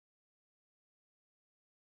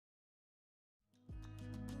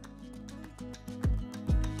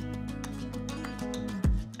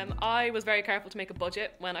I was very careful to make a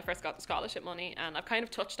budget when I first got the scholarship money, and I've kind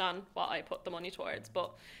of touched on what I put the money towards,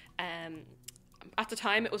 but at the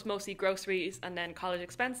time it was mostly groceries and then college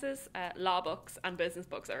expenses. Law books and business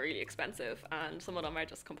books are really expensive, and some of them are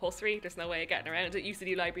just compulsory. There's no way of getting around it.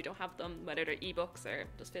 UCD Library don't have them, whether they're ebooks or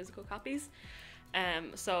just physical copies.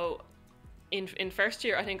 So in first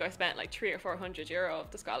year, I think I spent like €300 or €400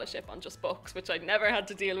 of the scholarship on just books, which I'd never had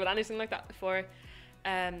to deal with anything like that before.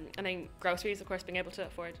 And then groceries, of course, being able to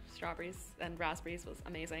afford strawberries and raspberries was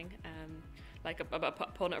amazing. Like a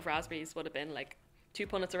punnet of raspberries would have been like 2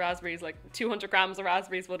 punnets of raspberries, like 200 grams of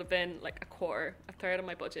raspberries would have been like a third of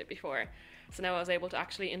my budget before. So now I was able to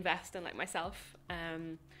actually invest in like myself.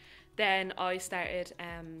 Then I started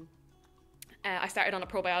on a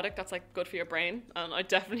probiotic that's like good for your brain, and I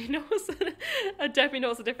definitely noticed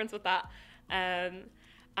a difference with that.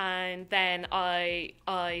 And then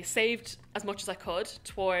I saved as much as I could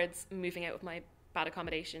towards moving out of my bad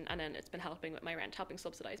accommodation, and then it's been helping with my rent, helping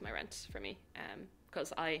subsidise my rent for me,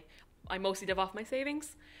 because I mostly live off my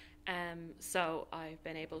savings. So I've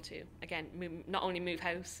been able to, again, not only move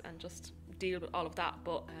house and just deal with all of that,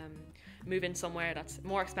 but move in somewhere that's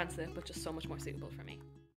more expensive but just so much more suitable for me.